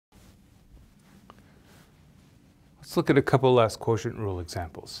Let's look at a couple last quotient rule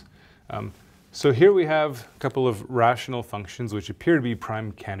examples. So here we have a couple of rational functions which appear to be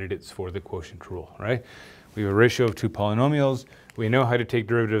prime candidates for the quotient rule, right? We have a ratio of two polynomials. We know how to take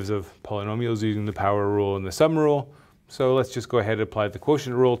derivatives of polynomials using the power rule and the sum rule. So let's just go ahead and apply the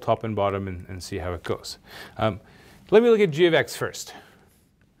quotient rule top and bottom and see how it goes. Let me look at g of x first.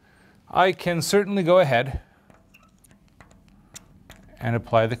 I can certainly go ahead and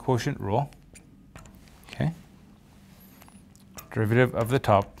apply the quotient rule. Okay. Derivative of the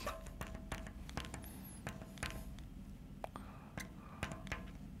top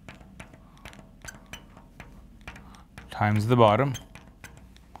times the bottom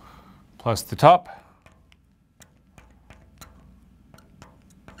plus the top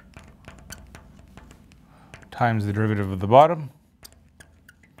times the derivative of the bottom.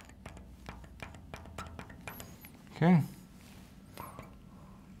 Okay.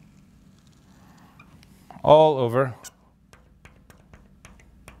 All over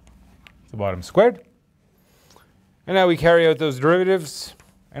the bottom squared. And now we carry out those derivatives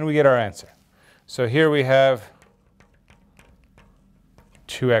and we get our answer. So here we have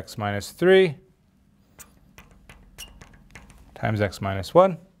 2x minus 3 times x minus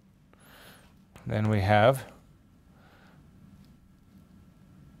 1. Then we have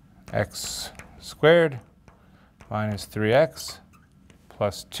x squared minus 3x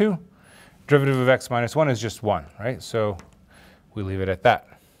plus 2. Derivative of x minus 1 is just 1, right? So we leave it at that.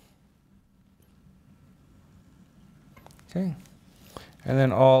 Okay. And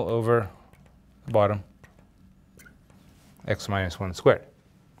then all over the bottom, x minus 1 squared.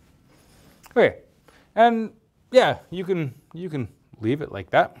 Okay. And yeah, you can leave it like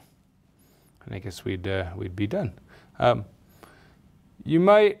that. And I guess we'd be done. You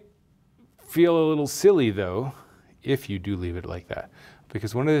might feel a little silly though if you do leave it like that,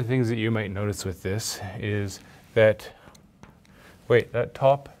 because one of the things that you might notice with this is that, wait, that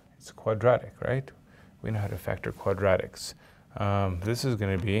top is quadratic, right? We know how to factor quadratics. This is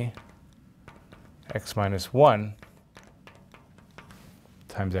going to be x minus 1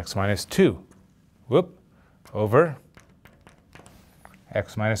 times x minus 2, whoop, over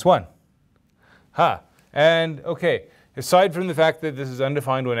x minus 1. Ha! And okay, aside from the fact that this is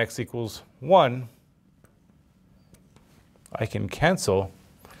undefined when x equals 1, I can cancel.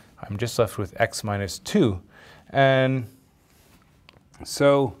 I'm just left with x minus 2. And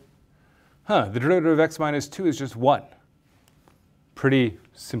so, the derivative of x minus 2 is just 1. Pretty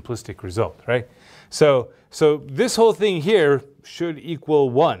simplistic result, right? So this whole thing here should equal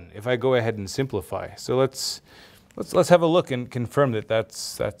 1 if I go ahead and simplify. So let's have a look and confirm that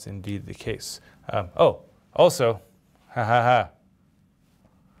that's indeed the case. Also,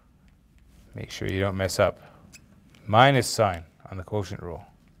 make sure you don't mess up. Minus sign on the quotient rule.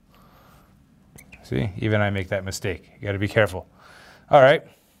 See, even I make that mistake. You got to be careful. All right.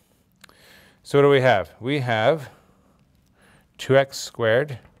 So what do we have? We have 2x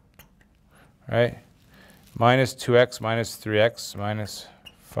squared, right? Minus 2x minus 3x minus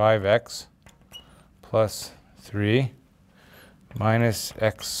 5x plus 3 minus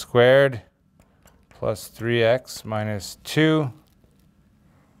x squared plus 3x minus 2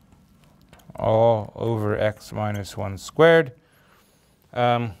 all over x minus 1 squared.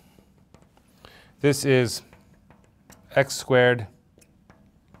 This is x squared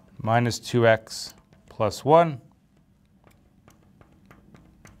minus 2x plus 1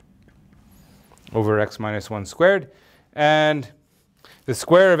 over x minus 1 squared. And the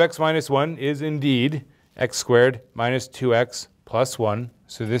square of x minus 1 is indeed x squared minus 2x plus 1.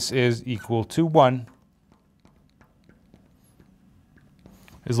 So this is equal to 1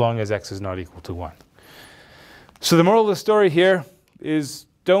 as long as x is not equal to 1. So the moral of the story here is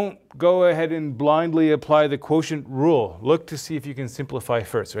don't go ahead and blindly apply the quotient rule. Look to see if you can simplify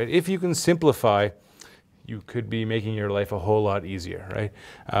first, right? If you can simplify, you could be making your life a whole lot easier,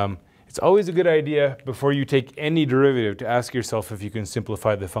 right? It's always a good idea before you take any derivative to ask yourself if you can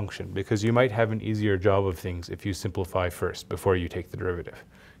simplify the function, because you might have an easier job of things if you simplify first before you take the derivative,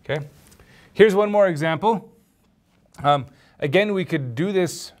 okay? Here's one more example. Again, we could do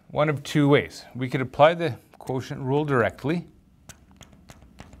this one of two ways. We could apply the quotient rule directly.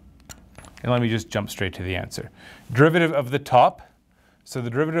 And let me just jump straight to the answer. Derivative of the top. So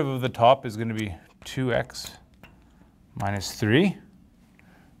the derivative of the top is going to be 2x minus 3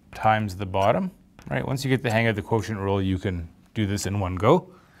 times the bottom. Right? Once you get the hang of the quotient rule, you can do this in one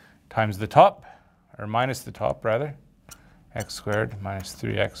go. Times the top, or minus the top rather. X squared minus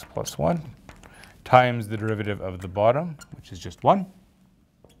 3x plus 1 times the derivative of the bottom, which is just 1.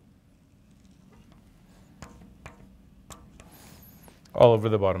 All over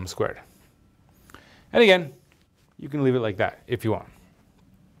the bottom squared. And again, you can leave it like that if you want.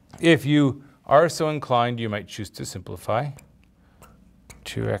 If you are so inclined, you might choose to simplify.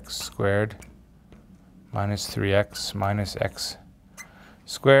 2x squared minus 3x minus x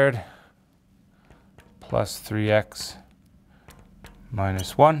squared plus 3x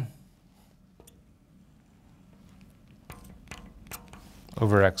minus 1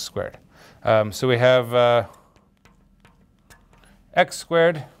 over x squared. So we have x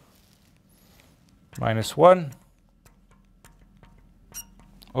squared minus 1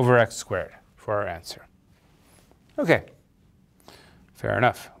 over x squared for our answer. Okay, fair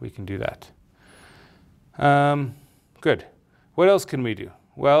enough, we can do that. Good. What else can we do?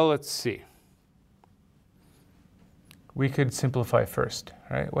 Well, let's see. We could simplify first,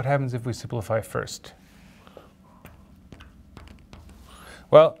 right? What happens if we simplify first?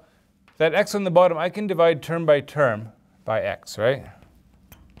 Well, that x on the bottom, I can divide term by term by x, right?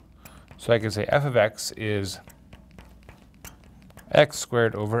 So I can say f of x is x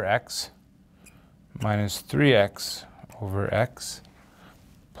squared over x minus 3x over x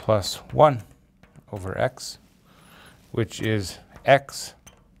plus 1 over x, which is x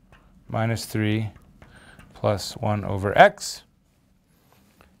minus 3 plus 1 over x.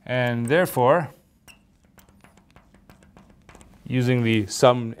 And therefore, using the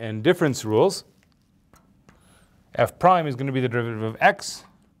sum and difference rules, f prime is going to be the derivative of x,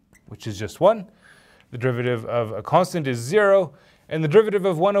 which is just 1. The derivative of a constant is 0. And the derivative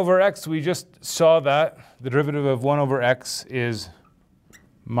of 1 over x, we just saw that the derivative of 1 over x is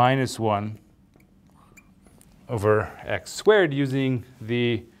minus 1 over x squared using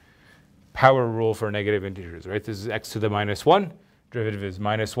the power rule for negative integers, right? This is x to the minus 1. Derivative is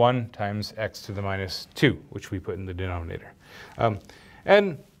minus 1 times x to the minus 2, which we put in the denominator.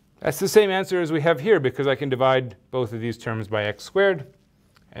 And that's the same answer as we have here because I can divide both of these terms by x squared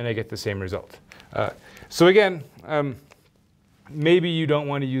and I get the same result. So again, maybe you don't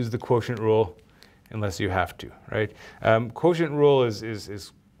want to use the quotient rule unless you have to, right? Quotient rule is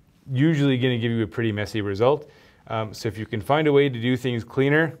usually going to give you a pretty messy result. So if you can find a way to do things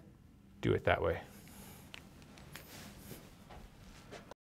cleaner, do it that way.